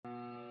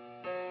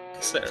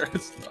Sarah,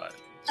 it's not.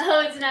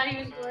 Oh, it's not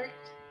even corked?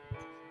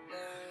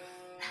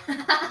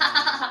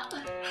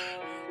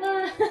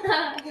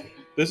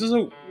 This is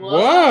a...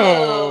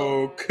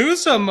 Whoa!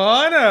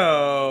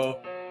 Cusumano!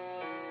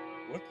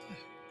 What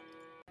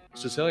the...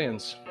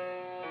 Sicilians. They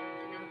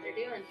know what they're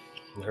doing.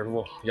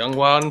 They're young,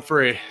 wild, and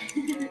free.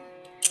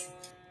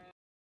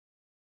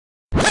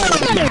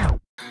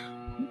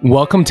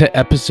 Welcome to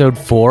episode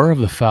 4 of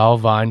the Foul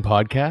Vine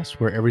podcast,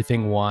 where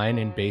everything wine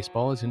and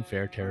baseball is in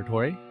fair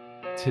territory.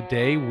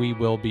 Today, we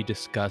will be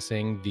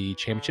discussing the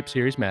Championship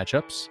Series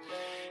matchups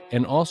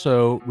and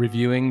also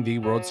reviewing the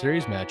World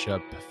Series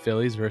matchup,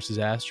 Phillies versus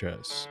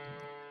Astros.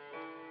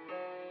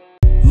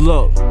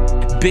 Look,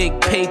 big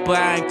paper,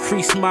 I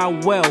increase my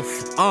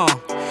wealth.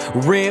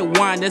 Red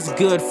wine, that's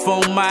good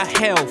for my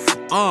health.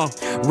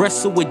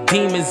 Wrestle with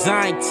demons,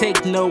 I ain't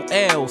take no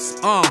L's.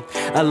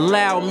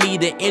 Allow me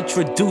to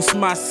introduce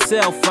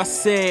myself. I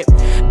said,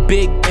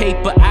 big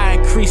paper, I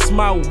increase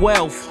my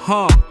wealth.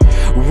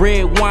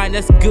 Red wine,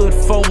 that's good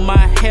for my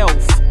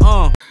health.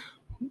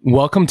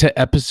 Welcome to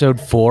episode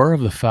 4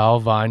 of the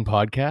Foul Vine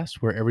podcast,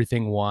 where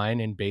everything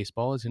wine and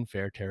baseball is in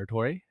fair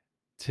territory.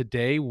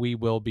 Today, we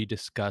will be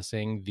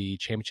discussing the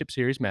Championship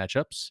Series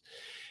matchups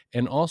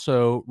and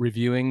also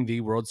reviewing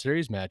the World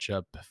Series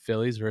matchup,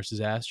 Phillies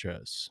versus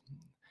Astros.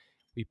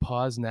 We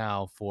pause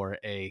now for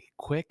a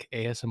quick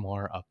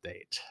ASMR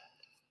update.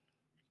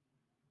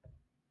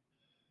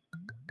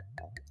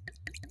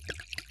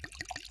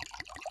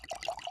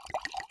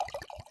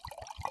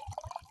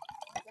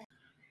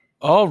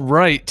 All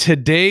right,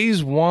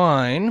 today's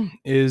wine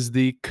is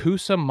the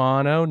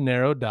Cusumano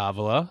Nero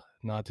d'Avola,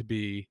 not to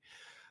be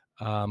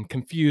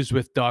confused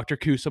with Dr.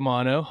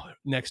 Cusumano,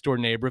 next door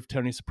neighbor of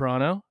Tony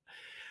Soprano.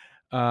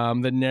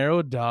 The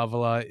Nero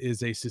d'Avola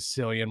is a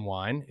Sicilian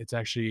wine. It's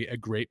actually a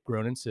grape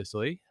grown in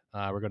Sicily.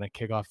 We're going to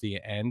kick off the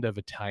end of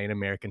Italian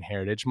American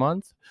Heritage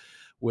Month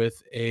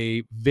with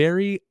a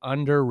very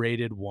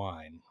underrated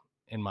wine,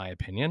 in my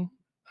opinion.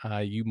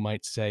 You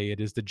might say it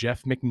is the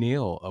Jeff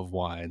McNeil of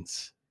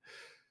wines.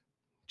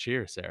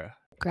 Cheers, Sarah.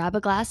 Grab a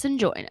glass and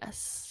join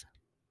us.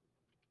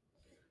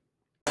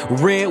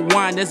 Red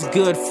wine, that's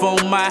good for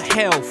my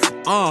health.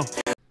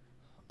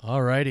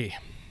 All righty.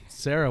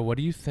 Sarah, what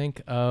do you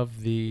think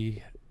of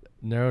the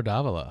Nero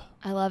d'Avola?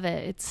 I love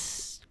it.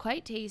 It's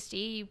quite tasty.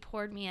 You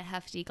poured me a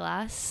hefty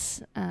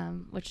glass,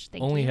 which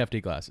thank Only you.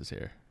 hefty glasses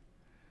here.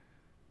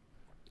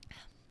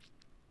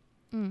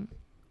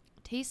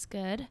 Tastes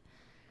good.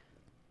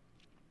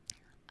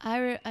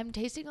 I'm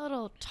tasting a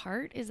little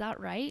tart. Is that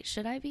right?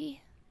 Should I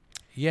be?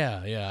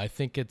 Yeah. I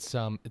think it's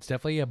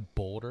definitely a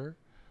bolder,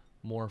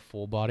 more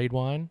full-bodied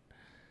wine.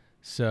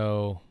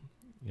 So,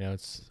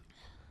 it's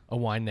a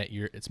wine that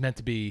it's meant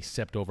to be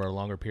sipped over a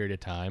longer period of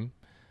time.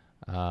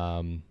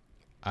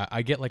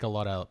 I get like a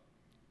lot of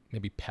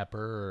maybe pepper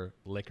or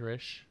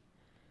licorice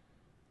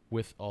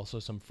with also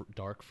some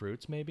dark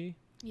fruits, maybe.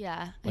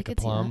 Yeah, Like I a could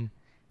see that. plum.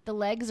 The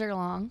legs are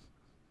long.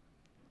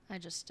 I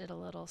just did a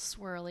little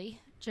swirly,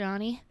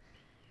 Johnny.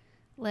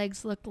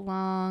 Legs look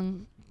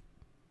long.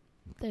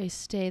 They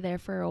stay there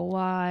for a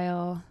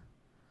while.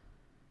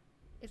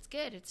 It's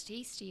good. It's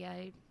tasty.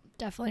 I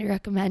definitely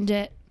recommend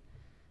it.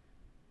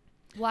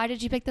 Why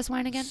did you pick this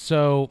wine again?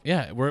 So,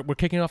 yeah, we're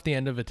kicking off the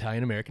end of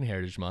Italian American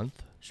Heritage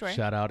Month. Sure.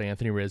 Shout out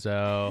Anthony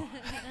Rizzo,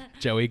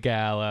 Joey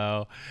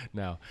Gallo.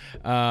 No.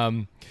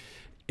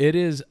 It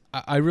is,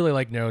 I really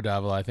like Nero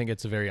d'Avola. I think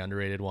it's a very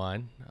underrated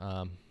wine.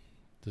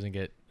 Doesn't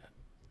get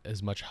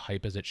as much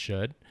hype as it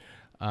should.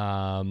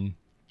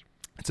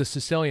 It's a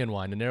Sicilian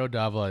wine. The Nero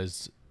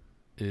d'Avola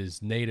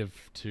is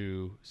native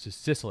to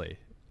Sicily.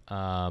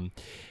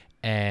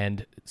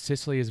 And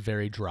Sicily is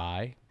very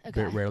dry.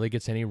 Okay. It rarely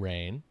gets any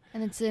rain.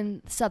 And it's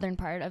in the southern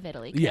part of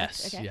Italy, correct?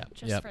 Yes. Okay. Yeah.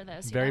 Just for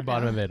those who very don't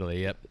bottom know. of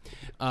Italy. Yep.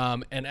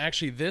 And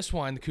actually, this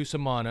wine, the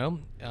Cusumano,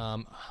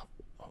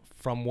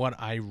 from what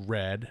I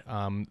read,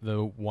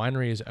 the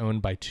winery is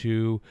owned by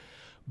two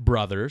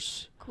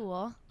brothers.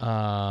 Cool.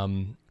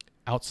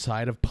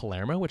 Outside of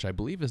Palermo, which I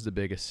believe is the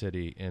biggest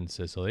city in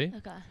Sicily.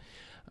 Okay.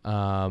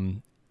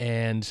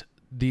 And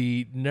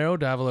the Nero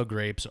d'Avola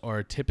grapes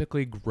are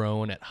typically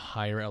grown at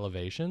higher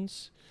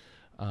elevations.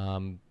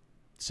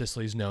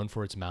 Sicily is known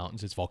for its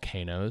mountains, its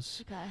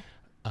volcanoes.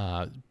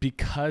 Okay.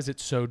 Because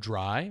it's so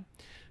dry,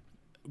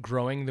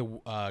 growing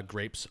the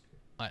grapes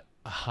at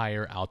a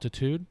higher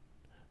altitude,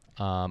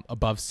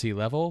 above sea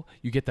level,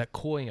 you get that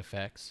cooling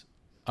effects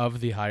of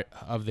the high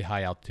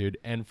altitude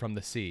and from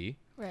the sea.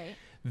 Right.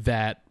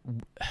 That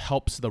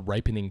helps the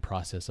ripening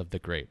process of the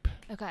grape.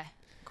 Okay.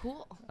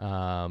 Cool.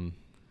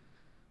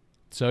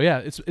 So yeah,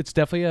 it's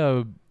definitely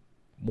a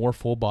more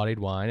full-bodied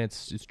wine.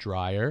 It's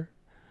drier.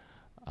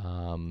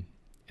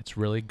 It's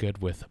really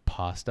good with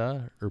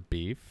pasta or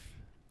beef.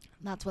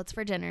 That's what's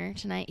for dinner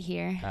tonight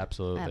here.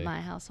 Absolutely. At my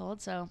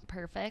household. So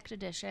perfect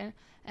addition.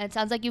 And it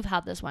sounds like you've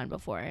had this wine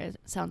before. It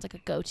sounds like a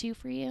go-to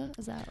for you.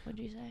 Is that what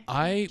you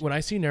say? When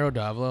I see Nero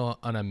d'Avola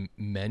on a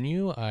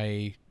menu,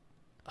 I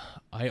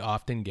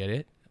often get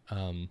it.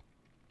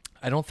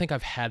 I don't think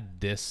I've had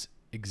this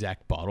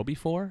exact bottle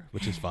before,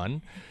 which is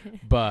fun,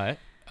 but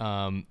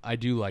I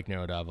do like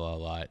Nero d'Avola a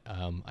lot.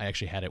 I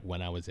actually had it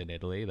when I was in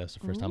Italy. That's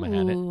the first time I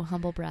had it. Ooh,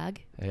 humble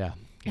brag. Yeah.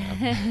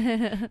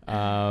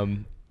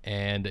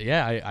 And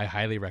yeah, I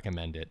highly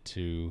recommend it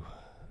to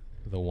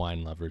the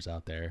wine lovers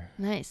out there.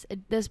 Nice.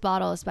 This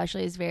bottle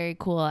especially is very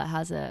cool. It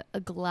has a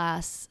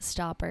glass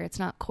stopper. It's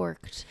not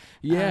corked.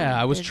 Yeah,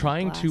 I was there's a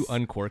trying to glass.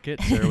 uncork it.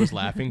 Sarah was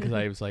laughing because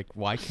I was like,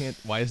 why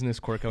isn't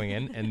this cork going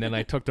in? And then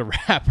I took the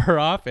wrapper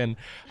off and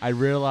I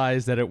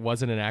realized that it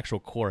wasn't an actual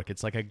cork.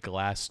 It's like a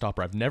glass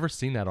stopper. I've never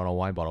seen that on a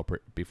wine bottle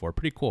before.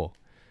 Pretty cool.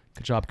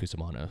 Good job,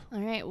 Cusumano.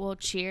 All right. Well,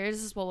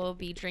 cheers is what we'll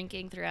be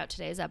drinking throughout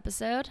today's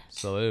episode.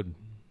 Salud.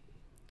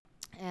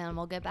 And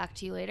we'll get back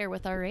to you later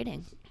with our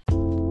rating.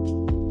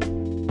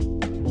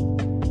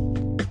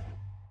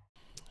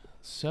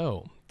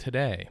 So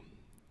today,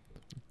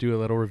 do a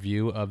little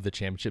review of the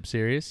championship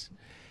series.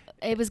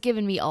 It was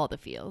giving me all the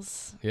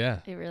feels. Yeah,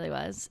 It really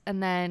was.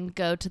 And then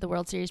go to the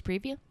World Series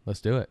preview. let's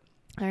do it.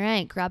 All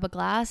right. Grab a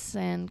glass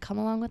and come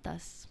along with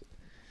us.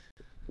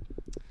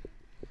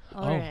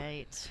 All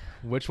right.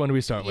 Which one do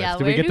we start with? Yeah,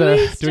 do we where get do the we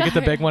do we get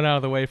the start? big one out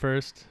of the way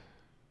first?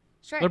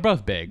 Sure. They're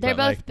both big. They're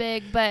but both like,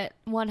 big, but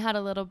one had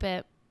a little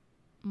bit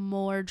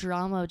more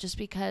drama just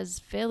because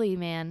Philly,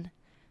 man.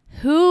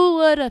 Who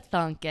would have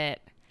thunk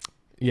it?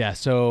 yeah.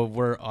 So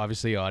we're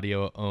obviously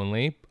audio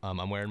only.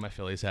 I'm wearing my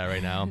Phillies hat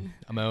right now.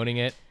 I'm owning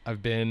it.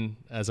 I've been,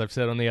 as I've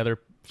said on the other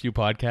few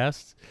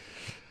podcasts,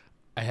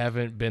 I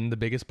haven't been the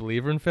biggest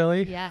believer in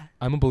Philly. Yeah.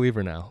 I'm a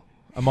believer now.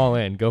 I'm all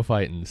in. Go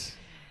Fightins.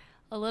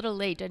 A little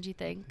late, don't you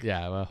think?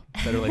 Yeah. Well,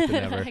 better late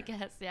than never. I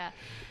guess, yeah.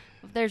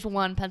 There's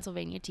one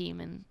Pennsylvania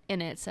team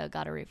in it, so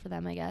got to root for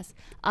them, I guess.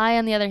 I,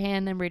 on the other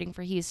hand, am rooting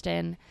for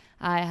Houston.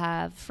 I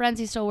have friends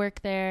who still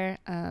work there.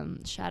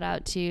 Shout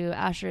out to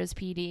Astros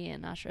PD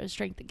and Astros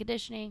Strength and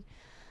Conditioning.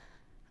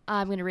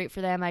 I'm going to root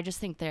for them. I just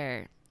think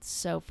they're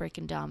so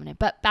freaking dominant.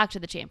 But back to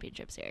the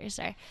championship series,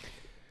 sorry.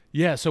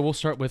 Yeah. So we'll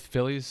start with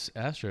Phillies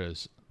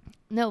Astros.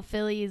 No,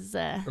 Phillies.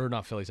 Or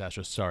not Phillies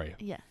Astros. Sorry.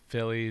 Yeah.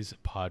 Phillies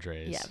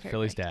Padres. Yeah,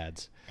 Phillies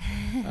perfect.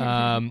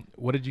 dads.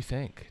 What did you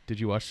think? Did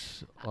you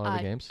watch a lot of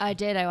the games? I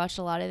did. I watched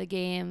a lot of the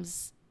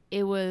games.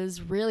 It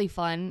was really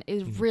fun. It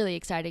was really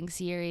exciting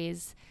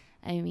series.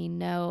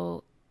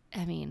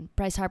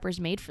 Bryce Harper's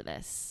made for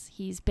this.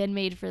 He's been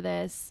made for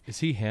this. Is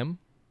he him?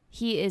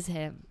 He is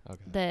him.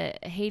 Okay.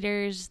 The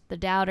haters, the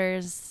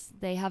doubters,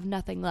 they have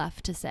nothing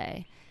left to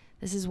say.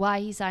 This is why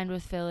he signed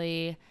with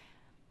Philly.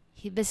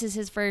 This is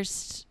his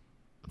first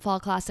Fall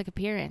Classic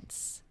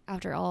appearance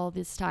after all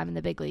this time in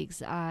the big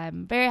leagues.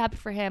 I'm very happy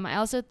for him. I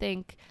also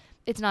think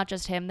it's not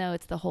just him, though.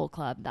 It's the whole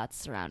club that's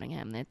surrounding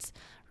him. It's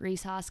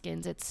Rhys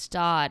Hoskins. It's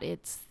Stott.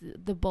 It's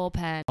the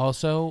bullpen.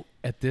 Also,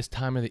 at this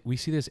time of we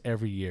see this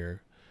every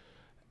year.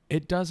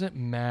 It doesn't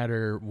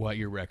matter what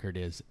your record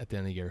is at the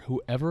end of the year.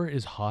 Whoever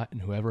is hot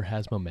and whoever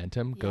has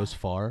momentum goes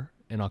far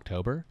in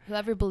October.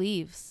 Whoever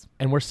believes.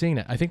 And we're seeing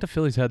it. I think the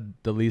Phillies had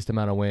the least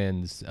amount of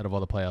wins out of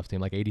all the playoff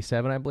teams, like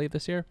 87, I believe,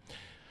 this year.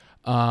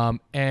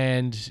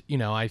 And,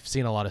 I've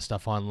seen a lot of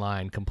stuff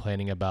online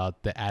complaining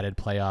about the added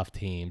playoff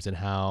teams and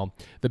how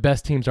the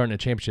best teams aren't in a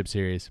championship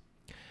series.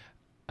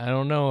 I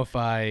don't know if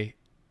I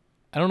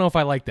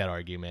like that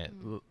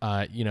argument.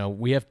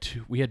 We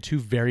had two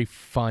very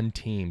fun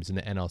teams in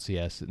the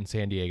NLCS in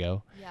San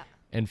Diego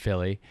and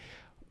Philly.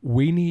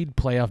 We need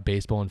playoff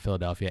baseball in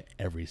Philadelphia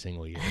every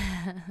single year.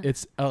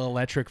 It's an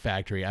electric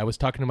factory. I was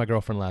talking to my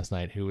girlfriend last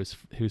night who's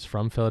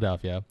from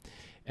Philadelphia,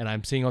 and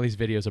I'm seeing all these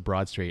videos of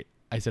Broad Street.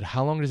 I said,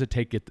 how long does it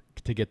take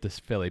to get this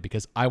Philly?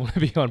 Because I want to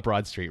be on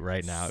Broad Street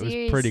right now. Seriously.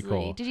 It was pretty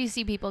cool. Did you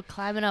see people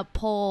climbing up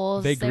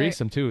poles? They grease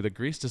them too. The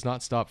grease does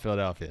not stop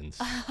Philadelphians.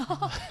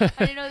 I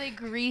didn't know they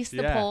greased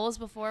the poles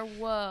before.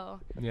 Whoa.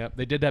 Yeah,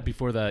 they did that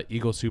before the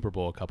Eagles Super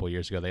Bowl a couple of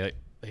years ago. They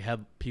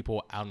had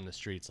people out in the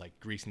streets like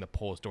greasing the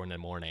poles during the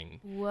morning.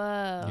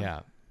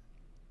 Whoa.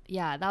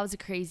 Yeah, that was a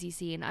crazy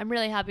scene. I'm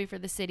really happy for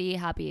the city.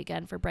 Happy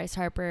again for Bryce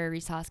Harper,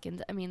 Rhys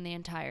Hoskins. The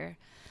entire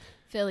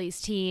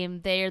Phillies team.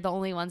 They're the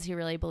only ones who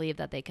really believe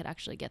that they could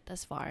actually get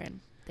this far,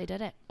 and they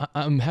did it.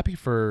 I'm happy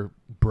for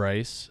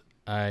Bryce.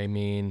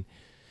 He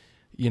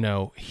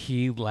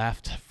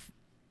left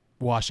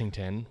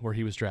Washington, where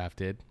he was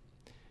drafted,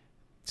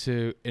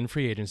 in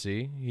free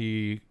agency.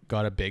 He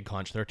got a big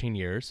contract, 13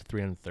 years,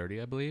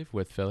 330, I believe,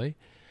 with Philly.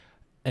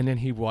 And then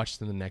he watched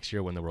them the next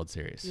year win the World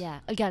Series. Yeah,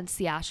 against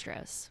the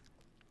Astros.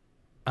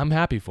 I'm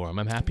happy for him.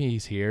 I'm happy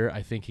he's here.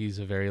 I think he's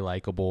a very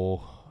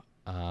likable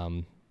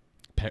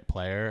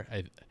player.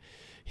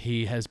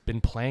 He has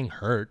been playing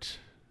hurt,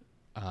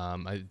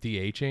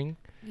 DHing.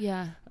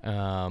 Yeah.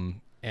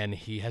 And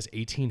he has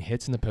 18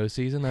 hits in the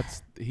postseason.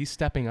 He's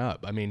stepping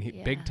up.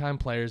 Big time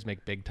players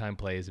make big time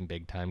plays in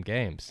big time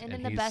games. And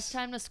in the best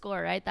time to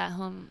score, right? That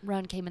home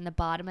run came in the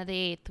bottom of the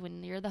 8th.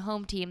 When you're the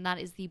home team, that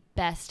is the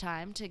best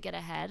time to get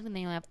ahead when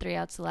they only have 3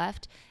 outs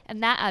left.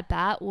 And that at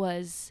bat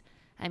was,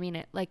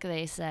 like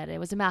they said, it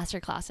was a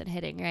masterclass in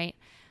hitting, right?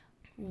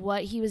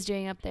 What he was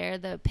doing up there,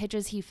 the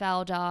pitches he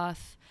fouled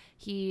off,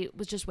 he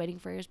was just waiting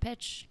for his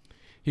pitch.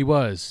 He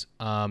was.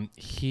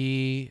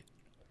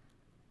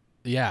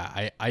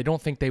 I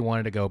don't think they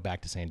wanted to go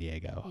back to San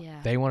Diego. Yeah.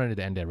 They wanted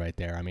to end it right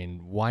there. I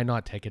mean, why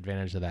not take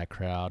advantage of that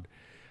crowd?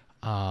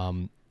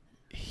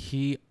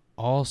 He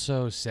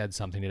also said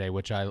something today,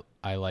 which I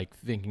like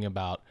thinking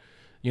about,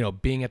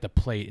 being at the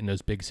plate in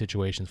those big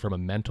situations from a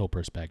mental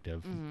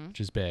perspective, which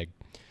is big.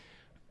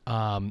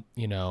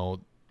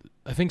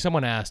 I think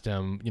someone asked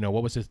him,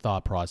 what was his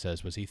thought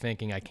process? Was he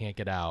thinking, I can't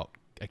get out,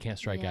 I can't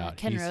strike out?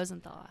 Ken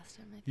Rosenthal asked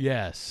him.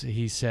 Yes,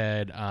 he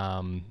said,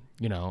 I'm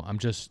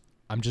just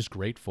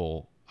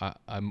grateful.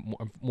 I'm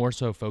more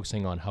so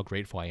focusing on how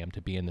grateful I am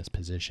to be in this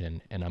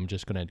position, and I'm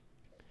just gonna,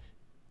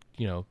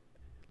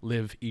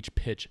 live each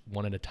pitch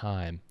one at a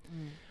time.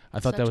 I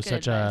thought that was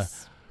such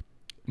advice.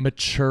 A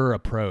mature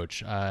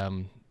approach.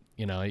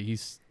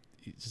 He's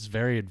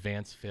very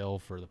advanced feel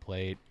for the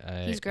plate.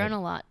 He's grown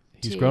a lot.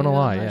 He's grown a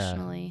lot, yeah,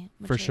 mature.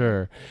 For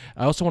sure.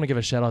 I also want to give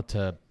a shout out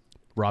to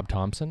Rob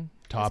Thompson,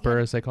 Topper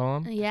as they call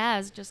him. Yeah, I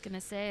was just gonna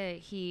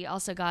say he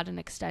also got an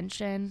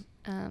extension.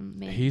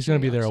 He's gonna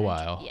be there a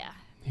while. Yeah,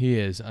 he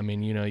is. I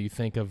mean, you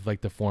think of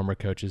like the former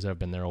coaches that have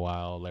been there a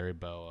while, Larry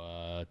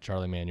Boa,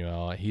 Charlie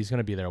Manuel. He's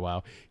gonna be there a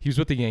while. He was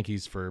with the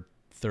Yankees for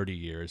 30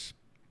 years.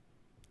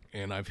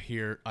 And I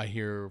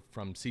hear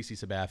from CC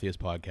Sabathia's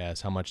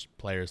podcast how much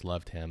players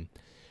loved him.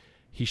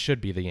 He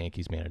should be the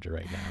Yankees manager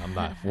right now. I'm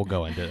not. We'll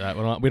go into that.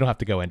 We don't have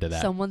to go into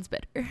that. Someone's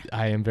bitter.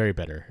 I am very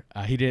bitter.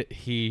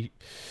 He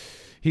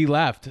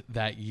left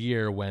that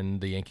year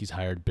when the Yankees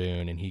hired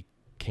Boone, and he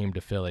came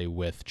to Philly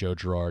with Joe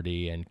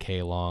Girardi and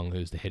Kay Long,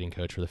 who's the hitting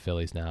coach for the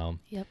Phillies now.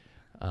 Yep.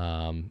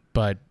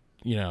 But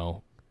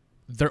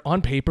they're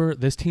on paper.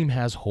 This team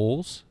has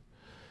holes,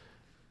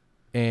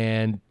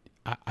 and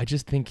I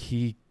just think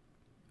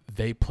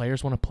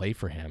players want to play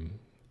for him,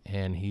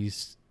 and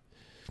he's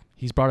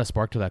brought a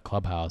spark to that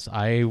clubhouse.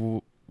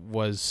 I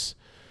was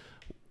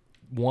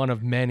one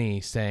of many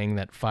saying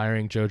that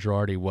firing Joe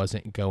Girardi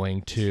wasn't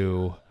going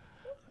to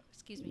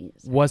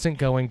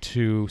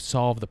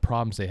solve the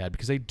problems they had,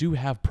 because they do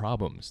have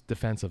problems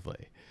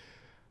defensively.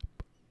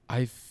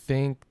 I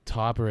think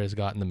Topper has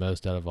gotten the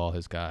most out of all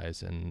his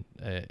guys, and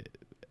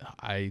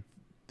I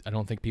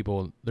don't think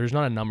there's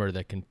not a number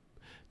that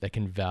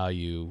can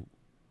value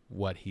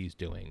what he's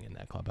doing in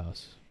that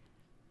clubhouse.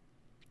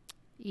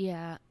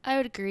 Yeah, I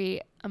would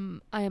agree.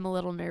 I am a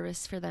little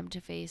nervous for them to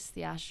face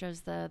the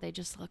Astros, though. They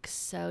just look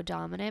so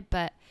dominant,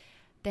 but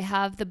they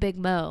have the big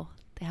mo.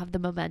 They have the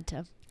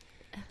momentum.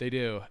 They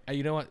do.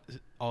 You know what?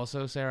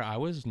 Also, Sarah, I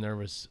was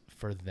nervous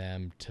for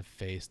them to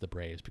face the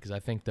Braves, because I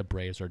think the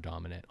Braves are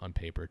dominant on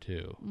paper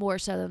too. More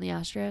so than the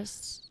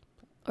Astros?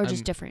 Or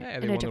just different? Yeah,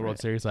 they won the World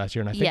Series last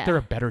year, and I think they're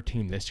a better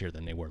team this year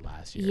than they were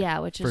last year. Yeah,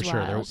 which is for sure.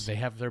 wild. They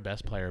have their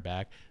best player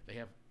back.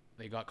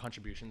 They got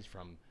contributions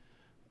from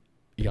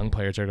young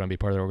players that are going to be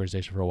part of the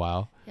organization for a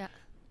while. Yeah.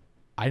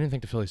 I didn't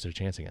think the Phillies stood a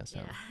chance against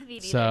them. Yeah, me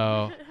neither.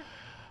 So,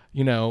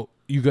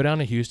 you go down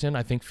to Houston.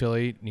 I think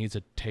Philly needs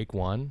to take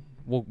one.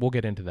 We'll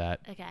get into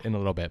that in a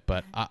little bit,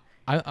 but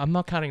I'm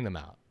not counting them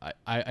out.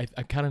 I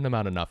counted them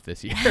out enough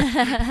this year.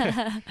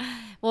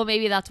 Well,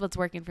 maybe that's what's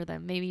working for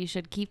them. Maybe you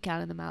should keep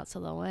counting them out so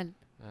they'll win.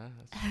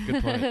 That's a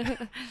good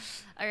point.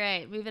 All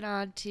right, moving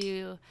on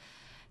to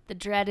the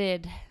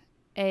dreaded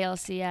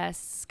ALCS.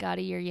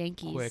 Scotty, your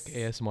Yankees. Quick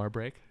ASMR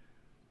break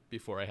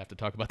before I have to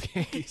talk about the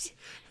Yankees.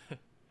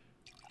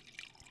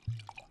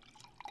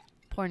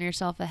 Pouring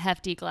yourself a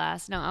hefty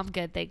glass. No, I'm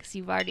good, thanks.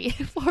 You've already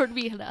poured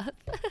me enough.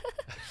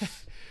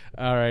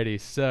 Alrighty,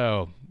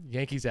 so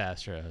Yankees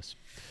Astros.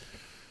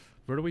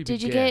 Where do we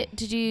begin?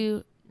 Did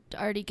you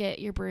already get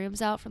your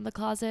brooms out from the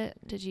closet?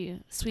 Did you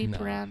sweep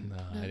around?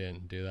 No, I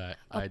didn't do that.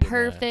 A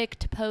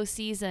perfect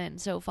postseason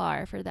so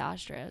far for the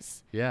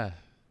Astros. Yeah.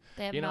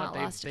 They have not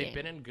lost a game. They've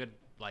been in good,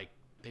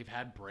 they've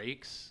had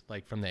breaks,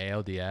 from the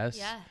ALDS.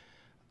 Yeah.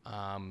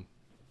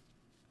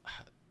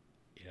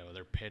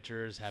 Their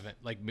pitchers haven't,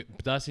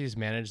 Dusty's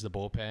managed the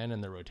bullpen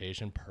and the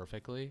rotation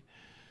perfectly.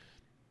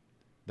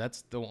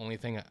 That's the only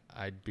thing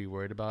I'd be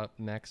worried about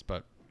next,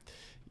 but,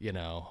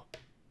 But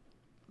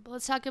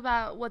let's talk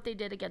about what they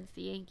did against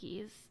the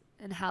Yankees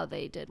and how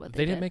they did what they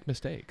did. They didn't make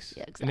mistakes.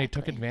 Yeah, exactly. And they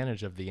took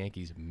advantage of the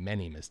Yankees'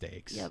 many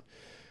mistakes. Yep.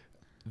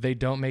 They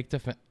don't make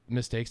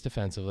mistakes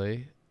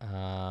defensively.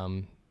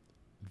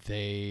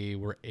 They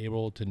were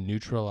able to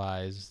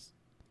neutralize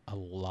a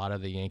lot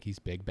of the Yankees'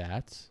 big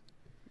bats,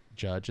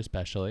 Judge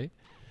especially.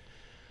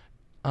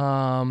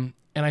 And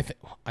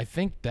I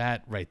think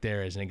that right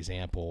there is an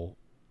example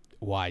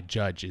why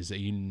Judge is a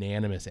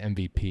unanimous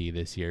MVP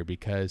this year,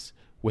 because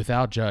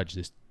without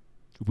Judge,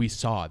 we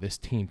saw this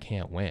team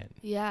can't win.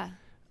 Yeah.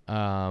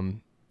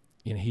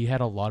 He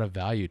had a lot of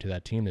value to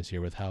that team this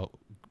year with how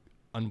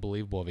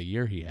unbelievable of a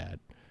year he had.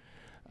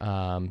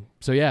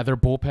 Their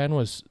bullpen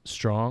was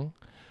strong.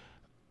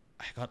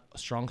 I got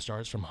strong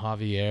starts from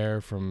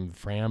Javier, from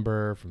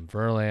Framber, from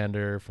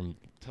Verlander,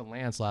 to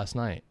Lance last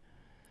night.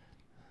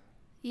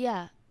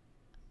 Yeah.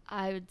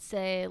 I would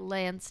say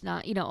Lance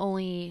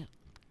only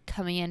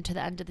coming into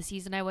the end of the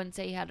season. I wouldn't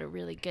say he had a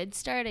really good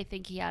start. I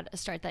think he had a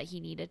start that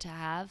he needed to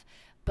have.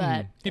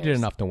 But he did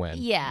enough to win.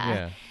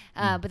 Yeah.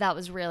 But that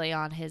was really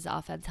on his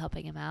offense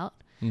helping him out.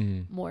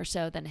 more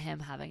so than him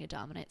having a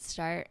dominant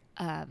start.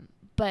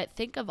 But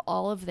think of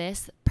all of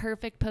this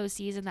perfect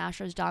postseason, the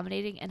Astros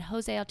dominating, and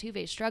Jose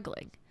Altuve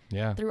struggling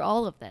through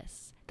all of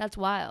this. That's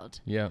wild.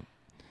 Yeah.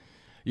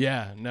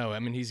 Yeah. No, I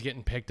mean, he's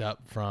getting picked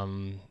up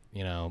from,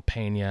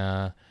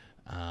 Pena,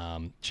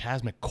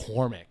 Chas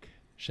McCormick.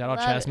 Shout out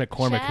Chas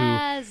McCormick,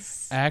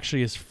 who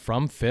actually is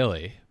from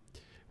Philly.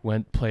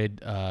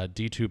 Played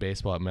D2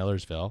 baseball at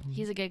Millersville.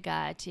 He's a good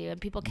guy too, and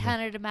people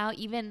counted him out.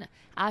 Even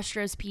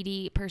Astros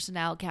PD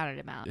personnel counted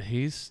him out.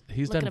 He's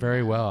done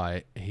very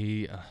well.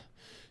 He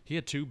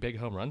had 2 big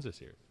home runs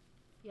this year.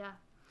 Yeah.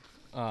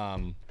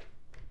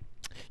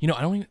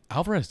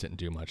 Alvarez didn't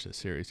do much this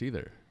series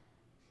either.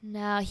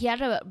 No, he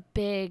had a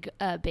big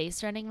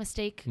base running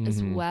mistake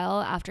as well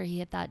after he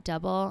hit that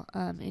double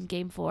in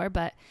Game 4,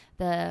 but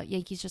the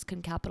Yankees just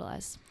couldn't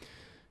capitalize.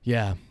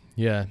 Yeah.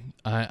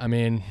 I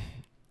mean,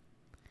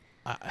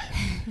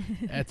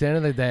 at the end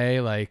of the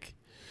day, like,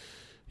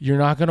 you're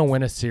not going to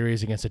win a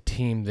series against a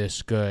team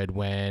this good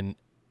when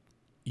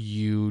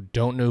you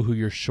don't know who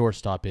your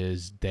shortstop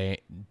is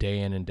day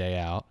in and day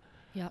out.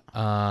 Yeah.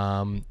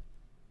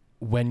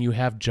 When you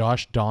have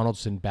Josh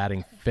Donaldson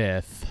batting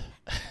 5th.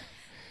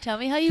 Tell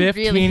me how you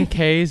 15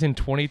 Ks and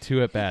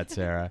 22 at bats,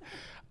 Sarah.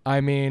 I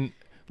mean,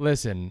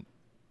 listen,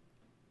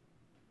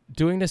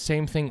 doing the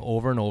same thing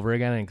over and over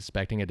again and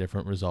expecting a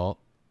different result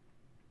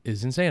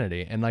is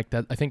insanity. And like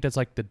that, I think that's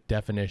like the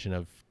definition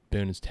of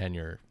Boone's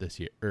tenure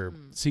this year or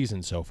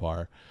season so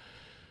far.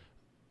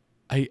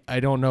 I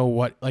don't know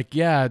what, like,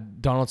 yeah,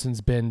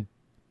 Donaldson's been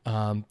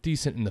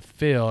decent in the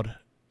field.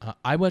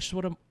 I would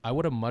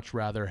have much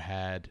rather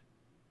had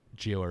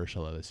Gio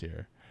Urshela this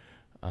year.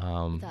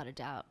 Without a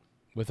doubt.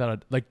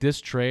 This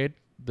trade,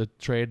 the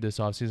trade this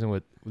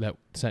offseason that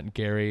sent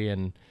Gary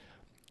and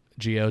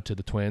Gio to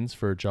the Twins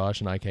for Josh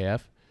and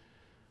IKF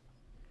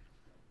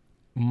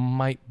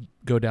might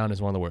go down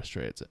as one of the worst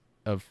trades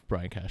of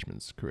Brian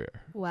Cashman's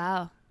career.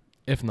 Wow.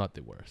 If not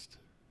the worst.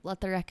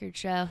 Let the record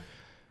show.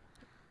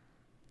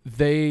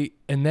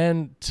 And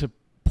then to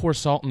pour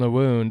salt in the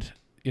wound,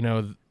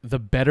 the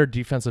better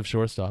defensive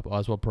shortstop,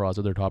 Oswald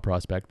Peraza, their top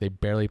prospect, they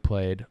barely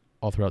played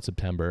all throughout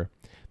September.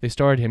 They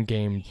started him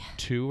game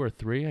 2 or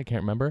 3, I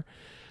can't remember.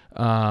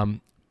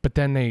 But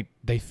then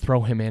they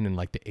throw him in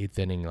like the 8th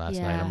inning last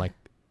night. I'm like,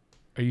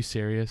 are you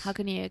serious? How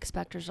can you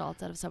expect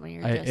results out of someone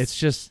it's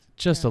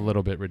just a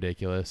little bit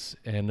ridiculous,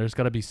 and there's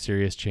got to be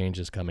serious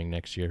changes coming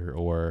next year.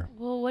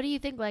 Well, what do you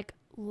think? Like,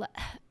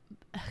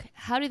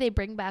 how do they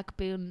bring back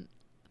Boone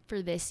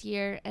for this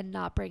year and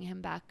not bring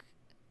him back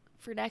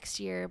for next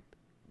year?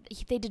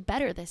 They did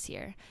better this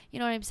year. You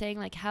know what I'm saying?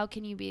 Like, how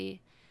can you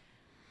be?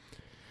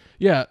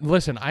 Yeah,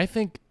 listen, I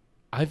think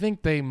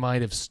they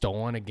might have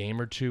stolen a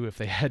game or 2 if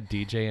they had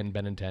DJ and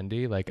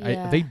Benintendi. Like,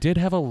 they did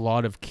have a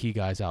lot of key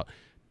guys out.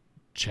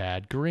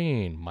 Chad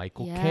Green,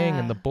 Michael King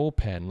in the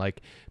bullpen.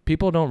 Like,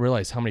 people don't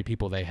realize how many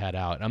people they had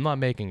out. I'm not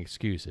making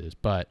excuses,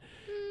 but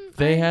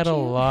they had a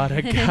lot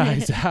of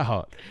guys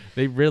out.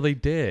 They really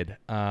did.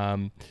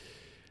 And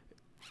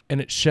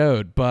it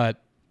showed.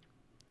 But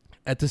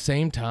at the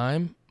same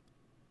time,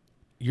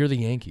 you're the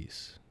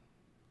Yankees.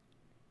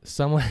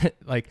 Someone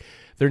like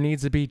there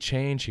needs to be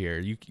change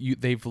here.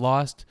 They've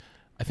lost,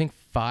 I think,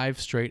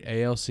 5 straight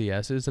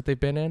ALCSs that they've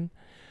been in.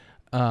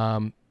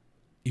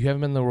 You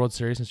haven't been in the World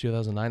Series since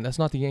 2009. That's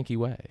not the Yankee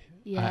way.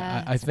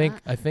 Yeah, I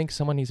think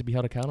someone needs to be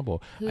held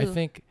accountable. Who? I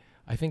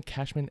think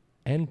Cashman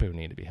and Boone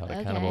need to be held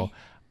accountable.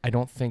 I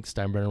don't think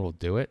Steinbrenner will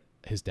do it.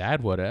 His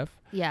dad would have.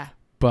 Yeah.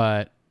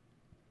 But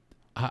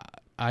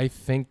I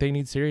think they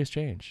need serious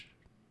change.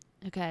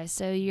 Okay,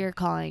 so you're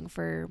calling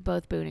for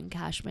both Boone and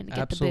Cashman to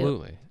get the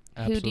boot.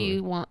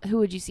 Absolutely. Who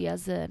would you see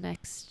as the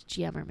next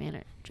GM or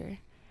manager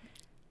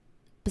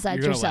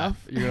besides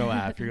yourself? You're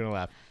gonna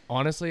laugh.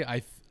 Honestly,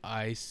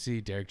 I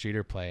see Derek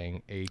Jeter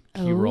playing a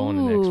key role in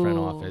the next front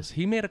office.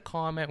 He made a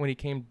comment when he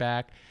came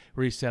back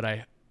where he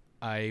said,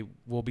 I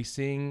will be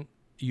seeing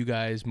you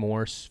guys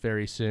more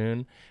very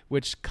soon,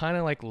 which kind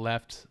of like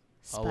left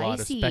a lot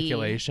of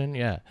speculation.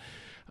 Yeah.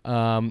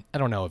 I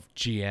don't know if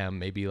GM,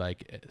 maybe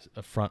like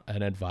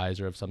an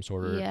advisor of some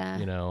sort,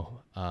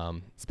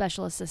 or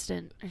special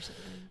assistant or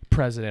something,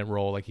 president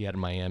role like he had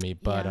in Miami.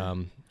 But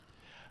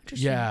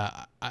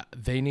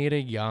they need a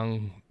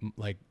young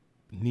like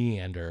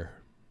Neander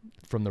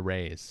from the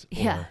Rays.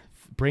 Yeah,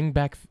 bring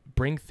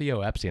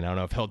Theo Epstein. I don't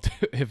know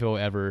if he'll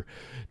ever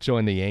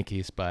join the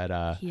Yankees,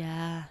 but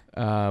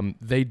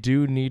they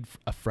do need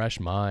a fresh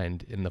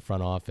mind in the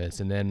front office,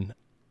 and then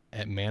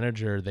at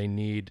manager they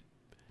need.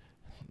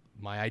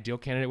 My ideal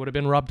candidate would have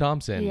been Rob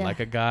Thompson, like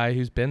a guy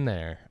who's been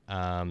there.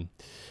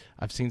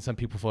 I've seen some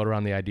people float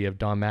around the idea of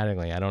Don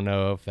Mattingly. I don't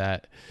know if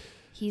that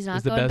he's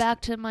not going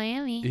back to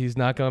Miami. He's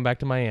not going back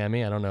to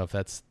Miami. I don't know if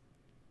that's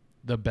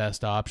the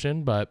best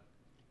option, but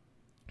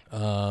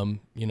I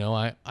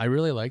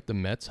really like the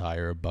Mets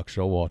hire of Buck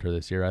Showalter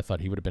this year. I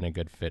thought he would have been a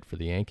good fit for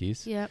the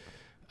Yankees. Yep.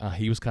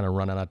 He was kind of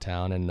run out of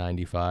town in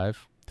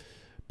 '95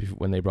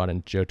 when they brought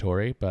in Joe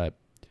Torre, but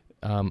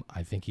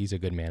I think he's a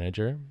good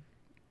manager.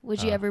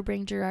 Would you ever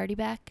bring Girardi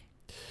back?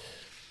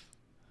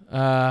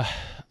 I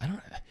don't.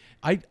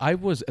 I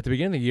was at the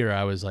beginning of the year,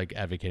 I was like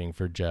advocating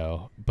for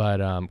Joe,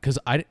 but because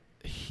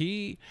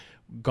he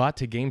got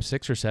to game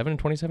 6 or 7 in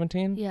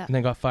 2017, Yeah. and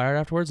then got fired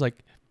afterwards. Like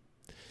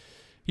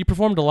he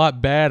performed a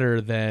lot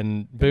better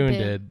than Boone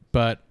did,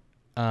 but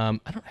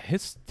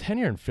his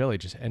tenure in Philly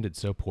just ended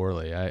so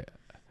poorly.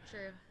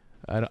 True.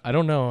 I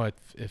don't know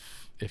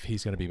if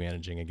he's going to be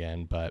managing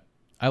again, but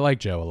I like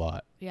Joe a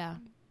lot. Yeah.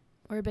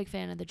 We're a big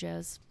fan of the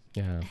Joes.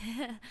 Yeah.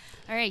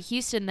 All right,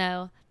 Houston,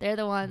 though. They're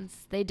the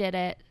ones. They did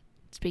it.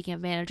 Speaking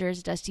of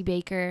managers, Dusty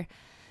Baker.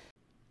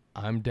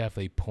 I'm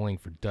definitely pulling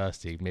for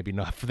Dusty. Maybe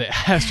not for the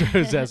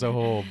Astros as a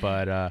whole,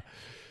 but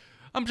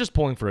I'm just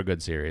pulling for a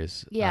good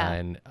series. Yeah.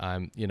 And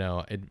I'm,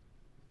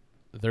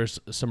 there's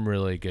some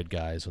really good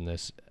guys on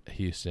this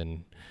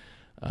Houston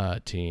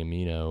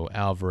team.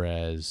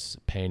 Alvarez,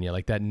 Pena,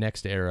 like that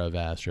next era of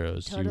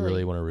Astros. Totally. You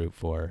really want to root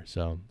for.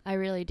 So I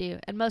really do,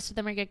 and most of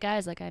them are good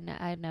guys. Like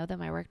I know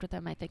them. I worked with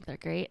them. I think they're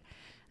great.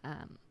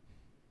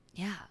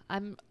 Yeah.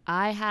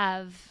 I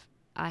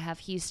have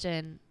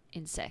Houston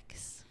in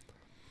 6.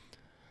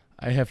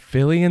 I have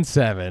Philly in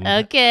 7.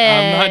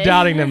 Okay. I'm not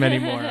doubting them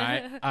anymore.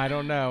 I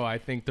don't know. I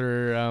think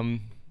they're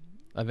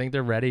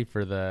ready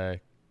for the.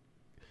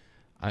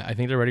 I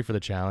think they're ready for the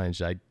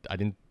challenge. I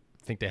didn't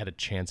think they had a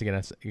chance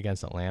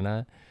against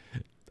Atlanta.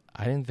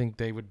 I didn't think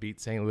they would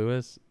beat St.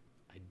 Louis.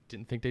 I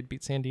didn't think they'd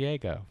beat San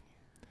Diego.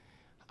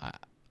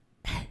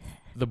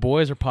 The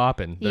boys are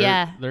popping.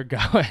 They're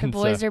going. The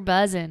boys are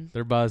buzzing.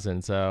 They're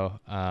buzzing. So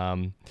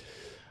I'm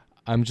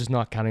just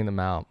not counting them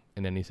out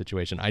in any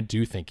situation. I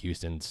do think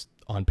Houston's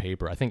on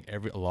paper. I think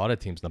a lot of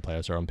teams in the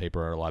playoffs are on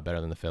paper are a lot better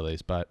than the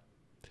Phillies, but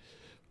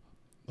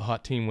the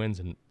hot team wins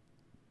in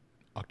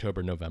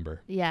October,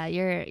 November. Yeah,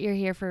 you're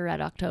here for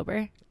Red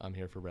October. I'm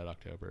here for Red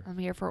October. I'm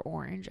here for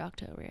Orange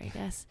October, I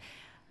guess.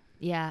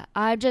 Yeah,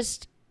 I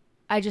just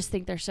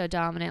think they're so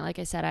dominant. Like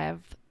I said, I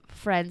have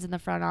friends in the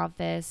front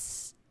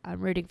office. I'm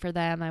rooting for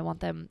them. I want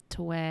them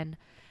to win.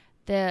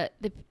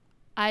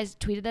 I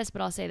tweeted this,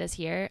 but I'll say this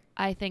here.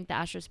 I think the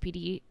Astros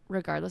PD,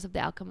 regardless of the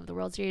outcome of the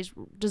World Series,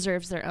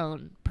 deserves their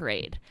own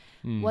parade.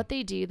 What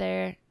they do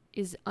there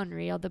is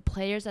unreal. The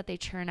players that they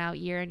churn out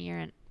year in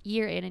and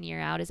year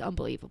out is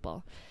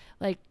unbelievable.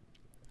 Like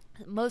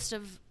most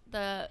of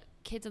the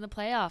kids in the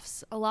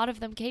playoffs, a lot of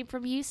them came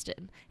from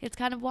Houston. It's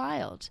kind of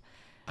wild.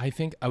 I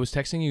think I was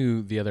texting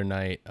you the other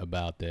night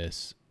about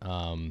this.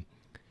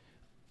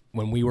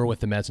 When we were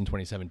with the Mets in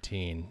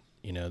 2017,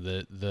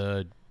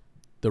 the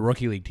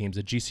rookie league teams,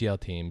 the GCL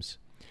teams,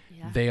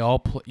 they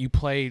all you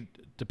play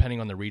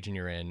depending on the region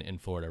you're in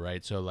Florida,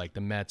 right? So like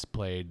the Mets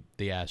played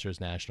the Astros,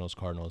 Nationals,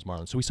 Cardinals,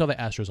 Marlins. So we saw the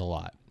Astros a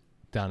lot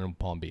down in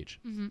Palm Beach.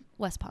 Mm-hmm.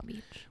 West Palm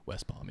Beach.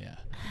 West Palm,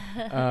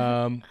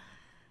 yeah.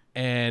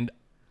 And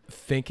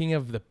thinking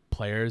of the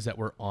players that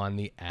were on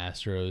the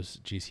Astros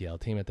GCL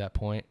team at that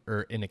point,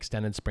 or in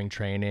extended spring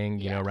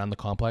training, around the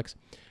complex,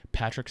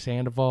 Patrick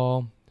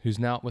Sandoval, who's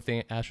not with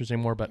the Astros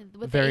anymore, but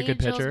with very the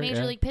good Angels, pitcher.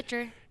 Major League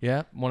pitcher.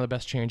 Yeah, one of the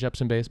best changeups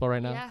in baseball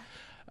right now.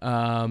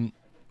 Yeah.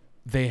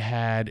 They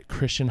had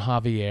Christian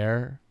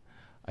Javier.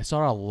 I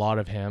saw a lot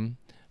of him.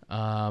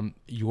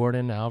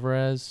 Jordan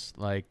Alvarez,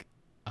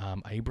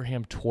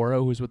 Abraham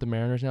Toro, who's with the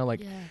Mariners now.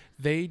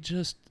 They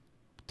just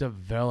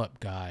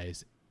develop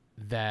guys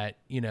that,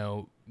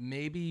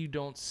 maybe you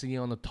don't see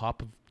on the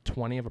top of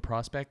 20 of a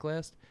prospect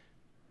list,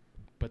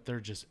 but they're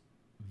just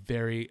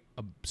very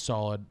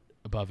solid,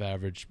 above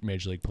average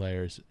major league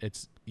players.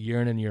 It's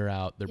year in and year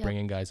out. They're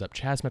bringing guys up.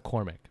 Chas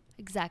McCormick.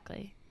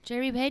 Exactly.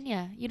 Jeremy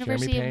Pena,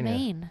 University of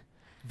Maine.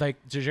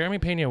 Jeremy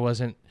Pena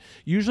wasn't.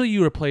 Usually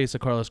you replace a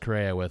Carlos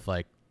Correa with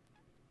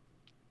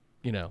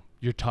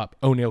your top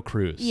O'Neal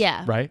Cruz.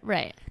 Yeah. Right?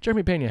 Right.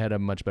 Jeremy Pena had a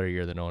much better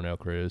year than O'Neal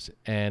Cruz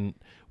and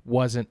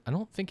I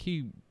don't think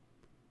he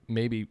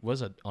maybe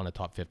was on a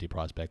top 50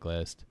 prospect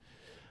list.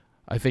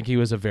 I think he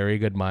was a very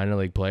good minor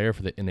league player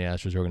in the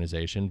Astros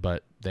organization,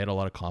 but they had a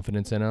lot of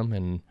confidence in him.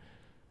 And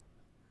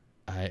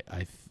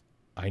I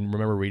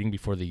remember reading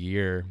before the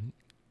year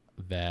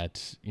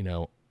that,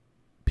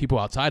 people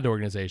outside the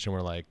organization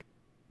were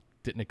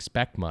didn't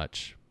expect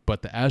much,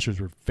 but the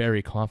Astros were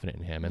very confident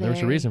in him. And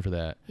there's a reason for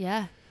that.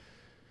 Yeah.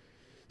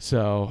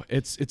 So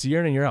it's year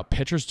in and year out.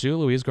 Pitchers too,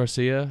 Luis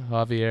Garcia,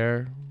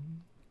 Javier.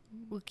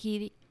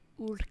 Urquidy,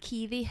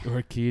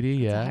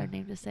 yeah. That's a hard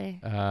name to say.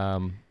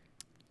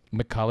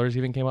 McCullers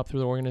even came up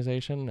through the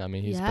organization. I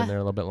mean, he's been there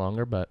a little bit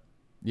longer, but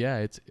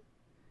yeah,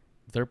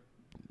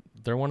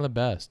 they're one of the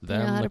best.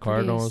 Them, the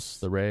Cardinals,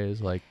 the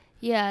Rays,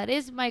 Yeah, it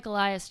is Mike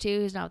Elias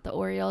too, who's not with the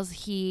Orioles.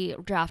 He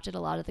drafted a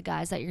lot of the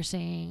guys that you're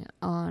seeing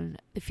on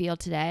the field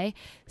today.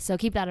 So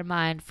keep that in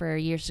mind for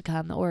years to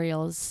come. The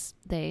Orioles,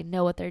 they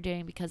know what they're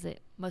doing because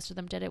most of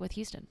them did it with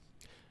Houston.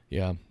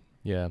 Yeah,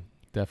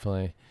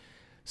 definitely.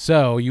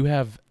 So you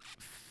have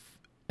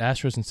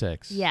Astros in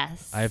 6.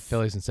 Yes. I have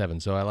Phillies in 7,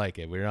 so I like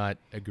it. We're not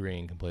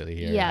agreeing completely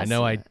here. Yes. I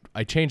know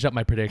I changed up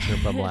my prediction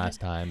from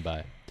last time,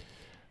 but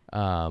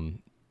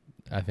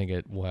I think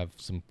it will have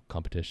some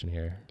competition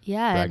here.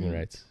 Yeah. Bragging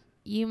rights.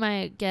 You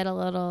might get a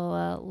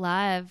little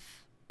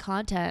live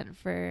content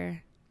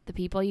for the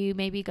people you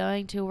may be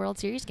going to a World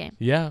Series game.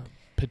 Yeah.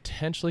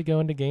 potentially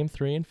going to Game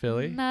 3 in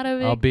Philly. Not a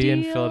big I'll be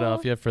in deal.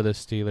 Philadelphia for the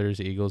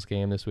Steelers-Eagles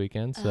game this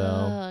weekend. So,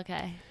 Oh,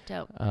 okay.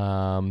 Dope.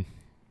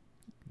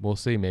 we'll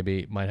see.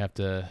 Maybe might have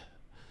to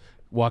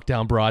walk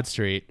down Broad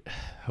Street.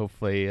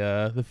 Hopefully,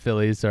 the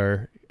Phillies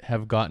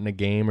have gotten a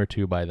game or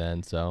two by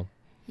then. So,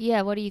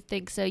 Yeah, what do you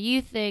think? So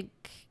you think,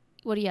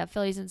 what do you have,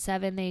 Phillies in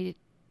 7?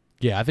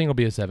 yeah, I think it'll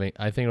be a 7.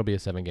 I think it'll be a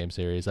 7-game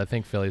series. I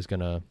think Philly's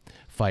gonna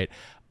fight.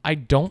 I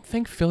don't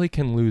think Philly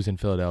can lose in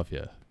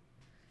Philadelphia.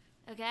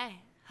 Okay,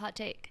 hot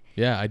take.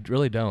 Yeah, I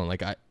really don't.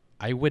 Like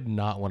I would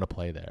not want to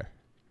play there.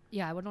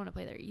 Yeah, I wouldn't want to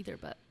play there either,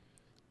 but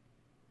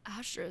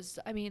Astros,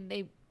 I mean,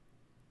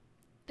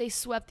 they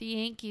swept the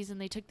Yankees and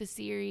they took the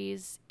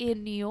series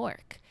in New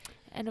York.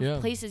 And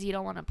of places you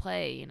don't want to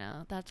play,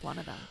 that's one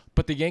of them.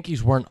 But the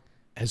Yankees weren't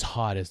as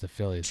hot as the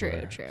Phillies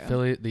were.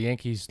 True. The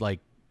Yankees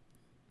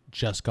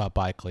just got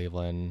by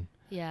Cleveland.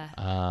 Yeah.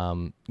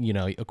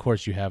 Of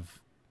course you have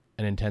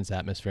an intense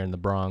atmosphere in the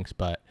Bronx,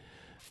 but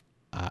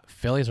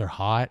Phillies are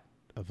hot.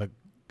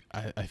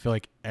 I feel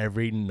like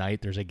every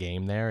night there's a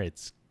game there.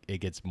 It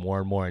gets more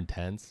and more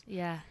intense.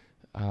 Yeah.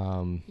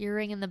 You're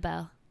ringing the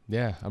bell.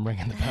 Yeah, I'm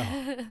ringing the bell.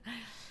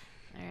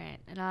 All right,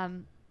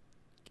 and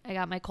I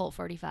got my Colt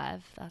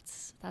 45.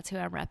 That's who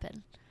I'm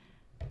repping.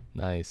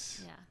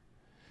 Nice. Yeah.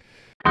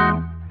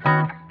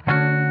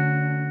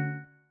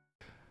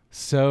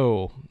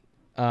 So,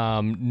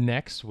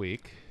 next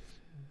week.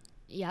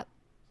 Yep.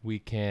 We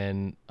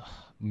can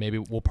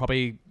we'll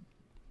probably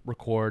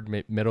record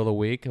middle of the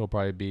week. It'll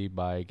probably be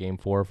by game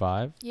 4 or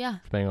 5. Yeah.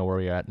 Depending on where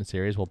we're at in the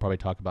series. We'll probably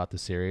talk about the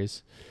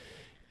series.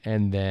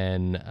 And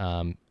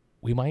then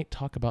we might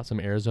talk about some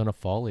Arizona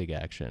Fall League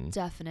action.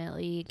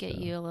 Definitely get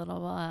you a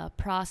little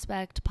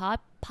prospect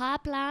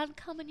pipeline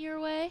coming your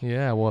way.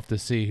 Yeah, we'll have to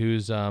see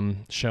who's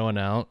showing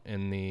out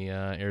in the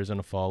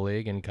Arizona Fall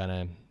League and kind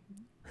of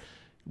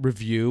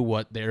review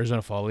what the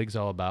Arizona Fall League's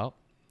all about.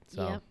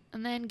 So. Yep.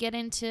 And then get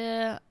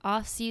into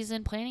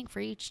off-season planning for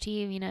each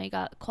team. You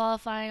got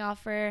qualifying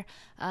offer,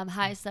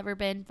 highest ever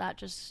been. That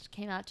just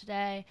came out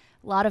today.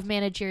 A lot of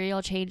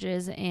managerial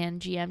changes and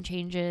GM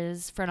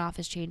changes, front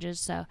office changes.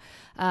 So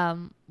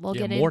we'll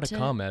get into more to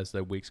come as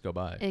the weeks go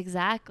by.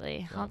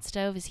 Exactly. So. Hot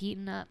stove is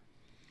heating up.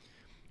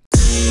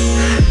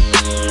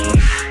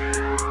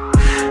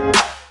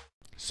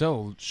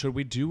 So should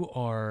we do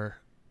our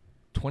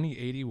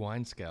 2080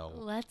 wine scale?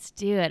 Let's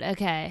do it.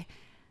 Okay.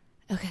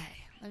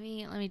 Let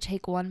me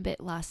take one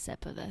last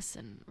sip of this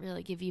and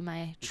really give you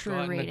my true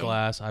rating. In the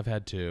glass. I've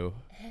had 2.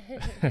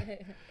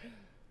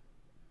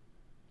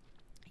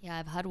 Yeah,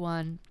 I've had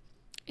 1.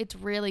 It's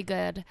really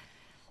good.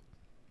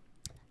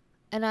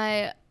 And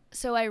I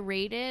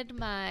rated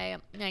my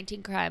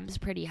 19 Crimes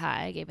pretty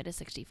high. I gave it a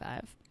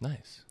 65.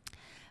 Nice.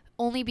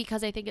 Only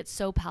because I think it's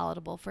so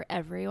palatable for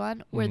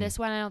everyone. Where this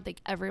one, I don't think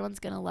everyone's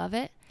going to love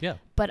it. Yeah.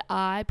 But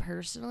I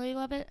personally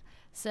love it.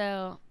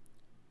 So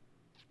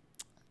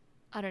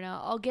I don't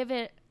know. I'll give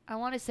it, I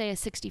want to say a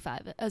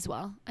 65 as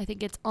well. I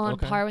think it's on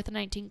par with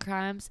 19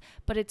 Crimes,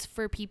 but it's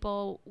for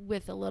people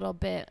with a little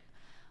bit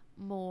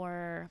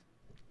more,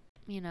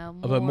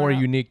 of a more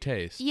unique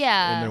taste.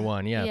 Yeah. In their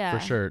wine. Yeah, for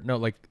sure.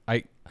 No,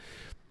 it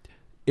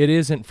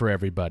isn't for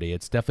everybody.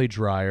 It's definitely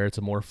drier. It's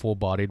a more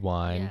full-bodied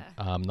wine.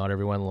 Yeah. Not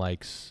everyone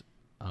likes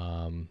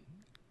a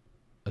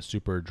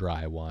super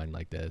dry wine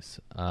like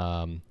this.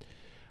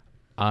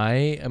 I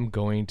am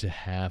going to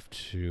have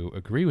to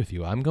agree with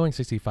you. I'm going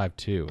 65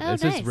 too. Oh,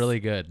 this is really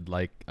good.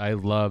 I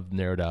love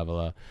Nero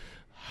d'Avola.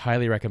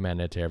 Highly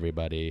recommend it to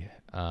everybody.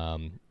 I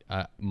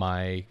have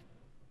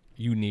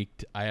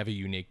a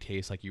unique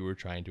taste, like you were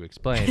trying to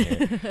explain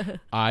here.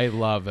 I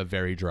love a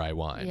very dry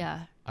wine.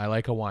 Yeah. I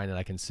like a wine that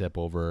I can sip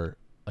over,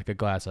 like a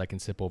glass that I can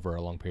sip over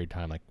a long period of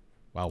time, like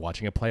while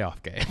watching a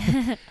playoff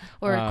game.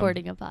 Or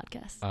recording a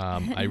podcast.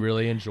 I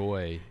really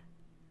enjoy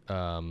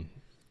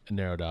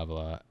Nero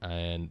d'Avola,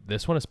 and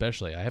this one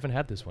especially. I haven't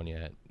had this one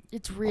yet.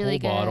 It's really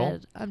good. Bottle.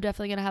 I'm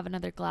definitely going to have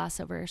another glass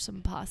over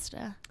some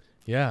pasta.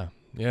 Yeah.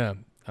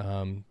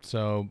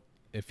 So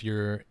if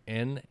you're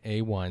in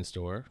a wine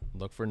store,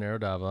 look for Nero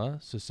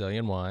d'Avola,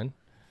 Sicilian wine.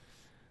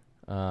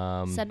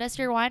 Send us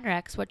your wine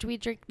recs. What should we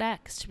drink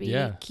next? Should we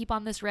keep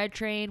on this red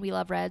train? We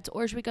love reds.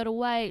 Or should we go to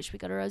white? Should we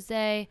go to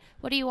rosé?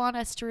 What do you want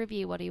us to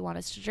review? What do you want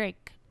us to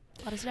drink?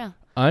 Let us know.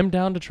 I'm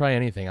down to try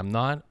anything. I'm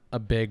not a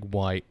big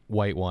white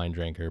wine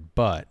drinker,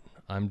 but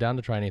I'm down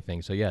to try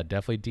anything. So yeah,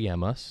 definitely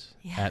DM us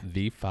at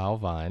The Foul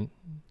Vine.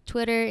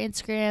 Twitter,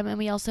 Instagram, and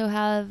we also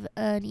have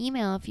an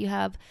email if you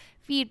have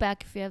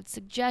feedback, if you have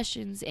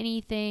suggestions,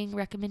 anything,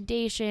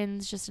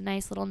 recommendations, just a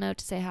nice little note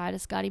to say hi to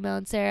Scotty, Mo,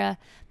 and Sarah,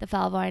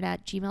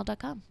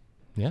 thefoulvine@gmail.com.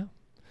 Yeah.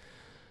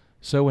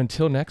 So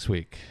until next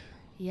week.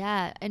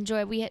 Yeah,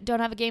 enjoy. We don't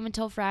have a game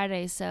until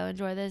Friday, so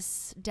enjoy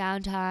this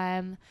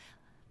downtime.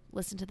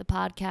 Listen to the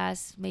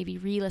podcast, maybe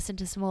re-listen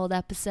to some old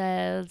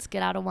episodes,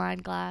 get out a wine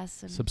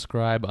glass. And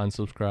subscribe,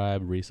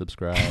 unsubscribe,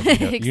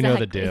 resubscribe. You know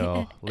the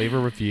deal. Leave a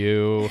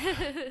review.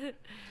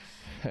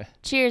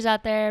 Cheers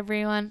out there,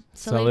 everyone.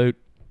 Salute.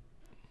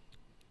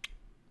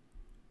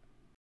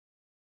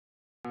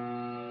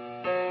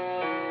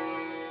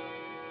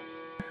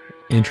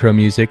 Intro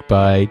music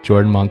by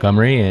Jordan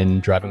Montgomery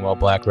and Driving While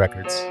Black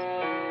Records.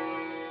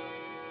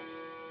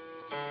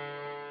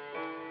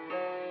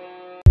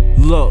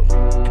 Look,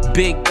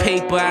 big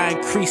paper, I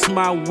increase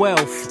my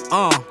wealth.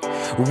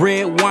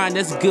 Red wine,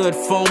 that's good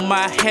for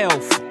my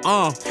health.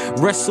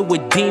 Wrestle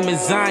with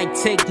demons, I ain't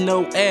take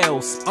no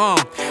L's.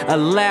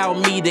 Allow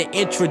me to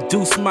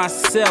introduce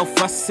myself.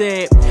 I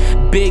said,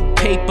 big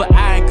paper,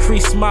 I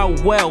increase my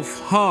wealth.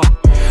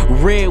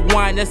 Red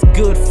wine, that's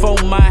good for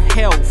my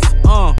health.